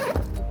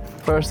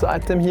 First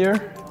item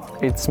here,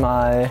 it's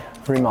my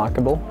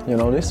Remarkable. You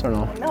know this or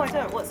no? No, I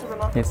don't. What's the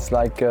Remarkable? It's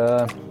like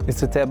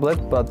it's a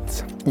tablet,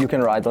 but you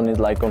can write on it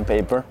like on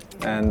paper.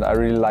 And I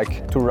really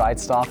like to write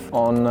stuff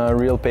on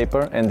real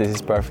paper, and this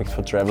is perfect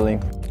for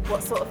traveling.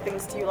 What sort of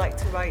things do you like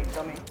to write,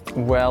 Domi?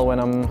 Well, when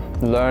I'm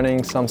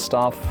learning some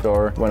stuff,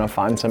 or when I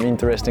find some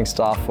interesting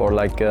stuff, or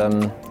like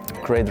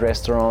great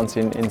restaurants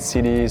in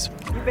cities.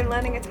 You've been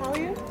learning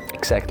Italian?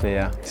 Exactly,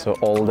 yeah. So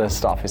all the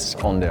stuff is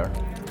on there.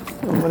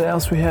 What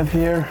else we have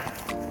here?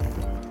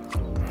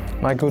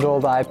 My good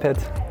old iPad.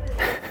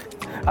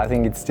 I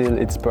think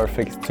it's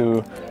perfect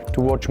to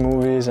watch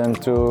movies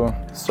and to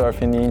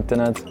surf in the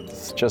internet.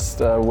 It's just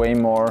way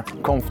more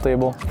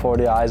comfortable for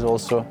the eyes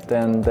also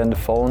than the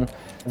phone.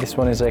 This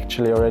one is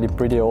actually already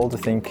pretty old, I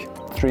think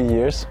 3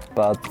 years,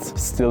 but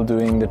still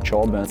doing the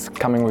job, and it's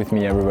coming with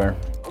me everywhere.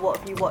 What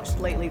have you watched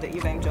lately that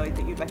you've enjoyed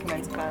that you'd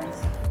recommend to fans?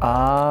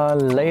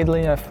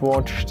 Lately I've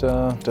watched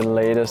the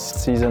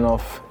latest season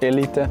of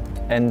Elite,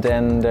 and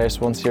then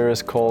there's one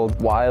series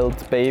called Wild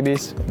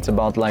Babies. It's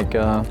about like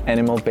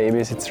animal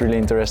babies. It's really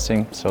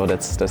interesting. So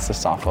that's the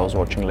stuff I was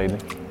watching lately.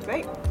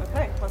 Great.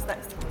 Okay. What's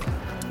next?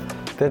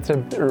 That's a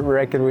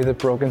racket with a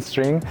broken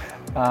string.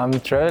 I'm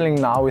traveling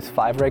now with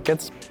 5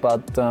 rackets,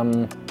 but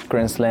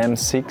Grand Slam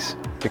 6,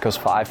 because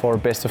 5 or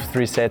best of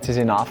 3 sets is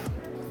enough.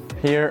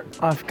 Here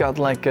I've got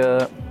like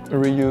a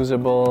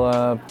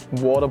reusable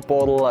water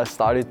bottle. I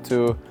started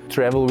to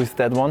travel with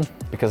that one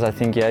because I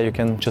think, yeah, you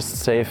can just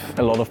save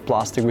a lot of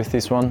plastic with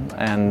this one.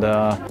 And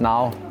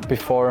now,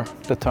 before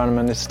the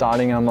tournament is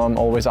starting, I'm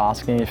always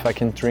asking if I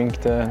can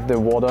drink the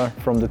water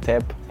from the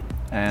tap.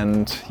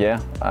 And yeah,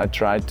 I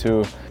try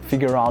to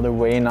figure out a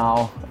way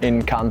now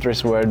in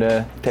countries where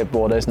the tap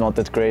water is not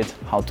that great,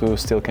 how to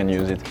still can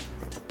use it.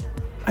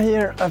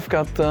 Here I've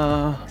got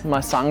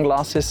my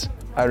sunglasses.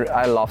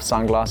 I love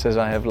sunglasses.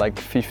 I have like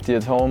 50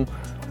 at home,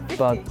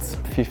 About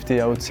 50,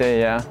 I would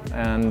say, yeah.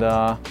 And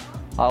I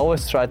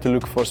always try to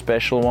look for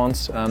special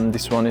ones.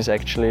 This one is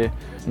actually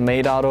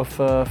made out of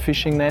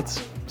fishing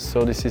nets.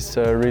 So this is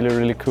really,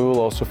 really cool,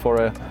 also for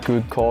a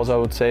good cause, I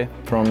would say.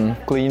 From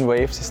Clean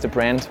Waves is the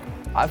brand.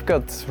 I've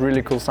got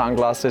really cool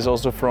sunglasses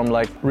also from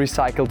like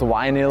recycled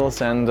vinyls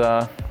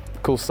and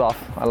cool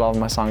stuff. I love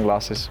my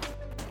sunglasses.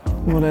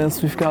 What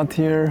else we've got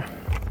here?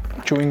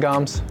 Chewing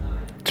gums.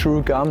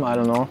 True gum, I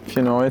don't know if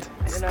you know it.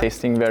 It's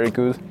tasting very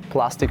good.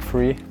 Plastic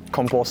free,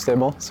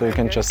 compostable, so you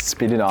can just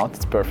spit it out,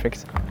 it's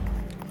perfect.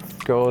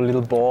 Go a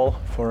little ball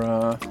for,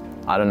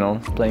 I don't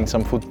know, playing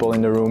some football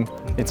in the room.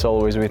 It's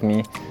always with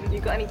me. You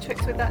got any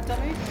tricks with that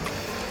dummy?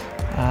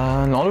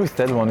 Not with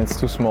that one, it's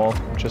too small.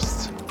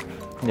 Just,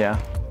 yeah,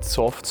 it's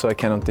soft, so I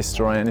cannot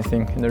destroy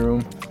anything in the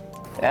room.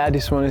 Yeah,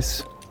 this one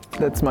is,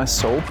 that's my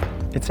soap.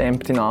 It's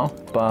empty now,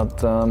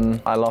 but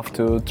I love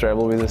to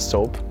travel with a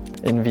soap.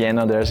 In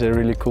Vienna there's a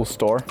really cool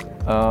store,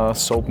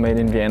 soap made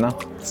in Vienna,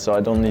 so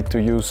I don't need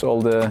to use all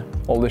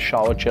the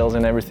shower gels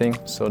and everything,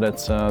 so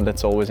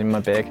that's always in my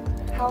bag.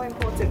 How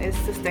important is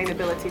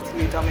sustainability to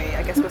you, Domi?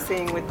 I guess we're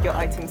seeing with your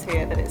items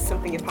here that it's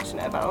something you're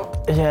passionate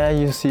about. Yeah,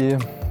 you see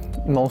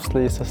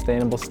mostly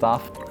sustainable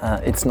stuff.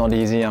 It's not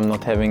easy, I'm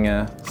not having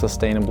a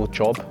sustainable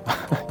job,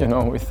 you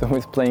know,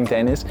 with playing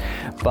tennis,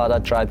 but I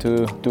try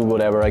to do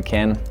whatever I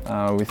can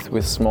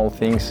with small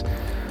things.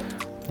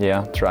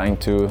 Yeah, trying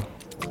to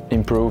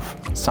improve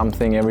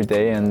something every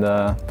day, and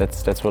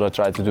that's what I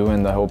try to do,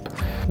 and I hope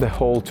the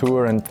whole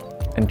tour and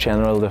in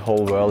general the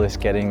whole world is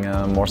getting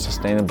more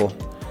sustainable.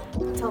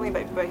 Tell me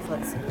about your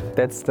bracelets.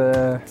 That's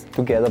the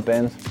Together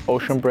band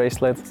ocean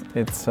bracelet.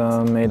 It's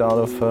made out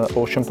of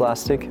ocean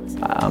plastic.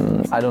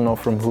 I don't know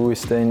from who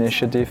is the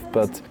initiative,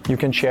 but you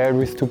can share it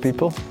with 2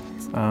 people.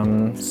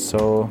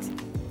 So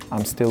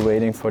I'm still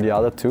waiting for the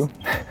other 2.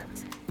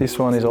 This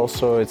one is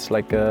also, it's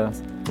like a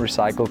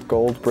recycled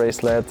gold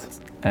bracelet.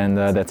 And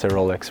that's a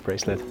Rolex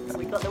bracelet.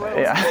 We got the Rolex.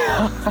 Yeah.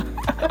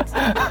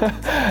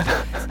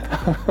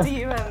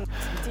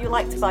 Do you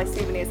like to buy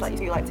souvenirs? Like,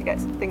 do you like to get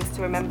things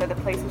to remember the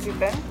places you've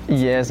been?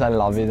 Yes, I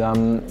love it.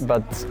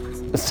 But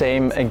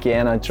same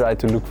again, I try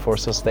to look for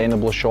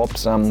sustainable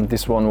shops.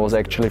 This one was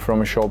actually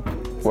from a shop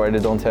where they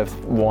don't have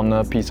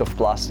one piece of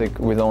plastic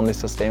with only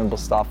sustainable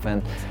stuff.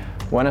 And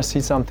when I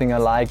see something I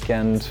like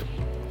and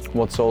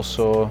what's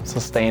also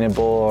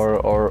sustainable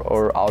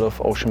or out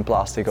of ocean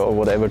plastic or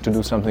whatever to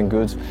do something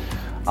good,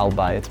 I'll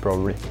buy it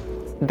probably.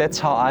 That's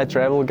how I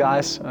travel,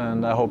 guys,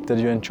 and I hope that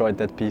you enjoyed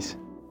that piece.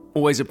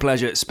 Always a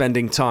pleasure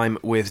spending time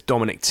with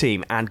Dominic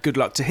Thiem, and good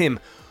luck to him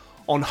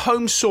on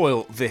home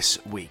soil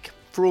this week.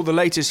 For all the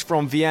latest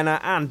from Vienna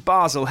and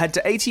Basel, head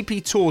to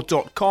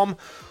atptour.com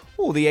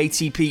or the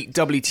ATP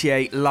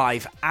WTA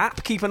Live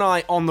app. Keep an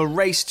eye on the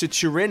race to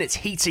Turin. It's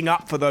heating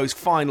up for those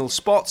final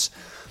spots.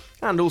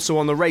 And also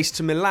on the race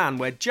to Milan,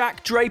 where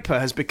Jack Draper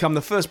has become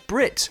the first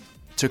Brit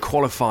to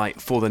qualify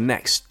for the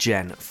next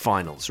gen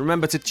finals.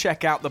 Remember to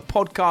check out the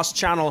podcast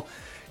channel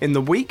in the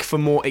week for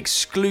more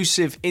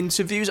exclusive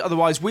interviews.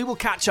 Otherwise, we will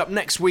catch up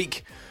next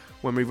week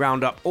when we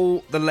round up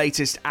all the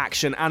latest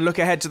action and look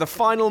ahead to the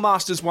final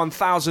Masters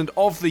 1000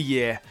 of the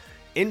year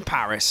in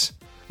Paris.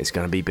 It's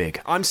going to be big.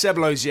 I'm Seb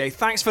Lauzier.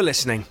 Thanks for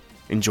listening.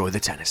 Enjoy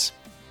the tennis.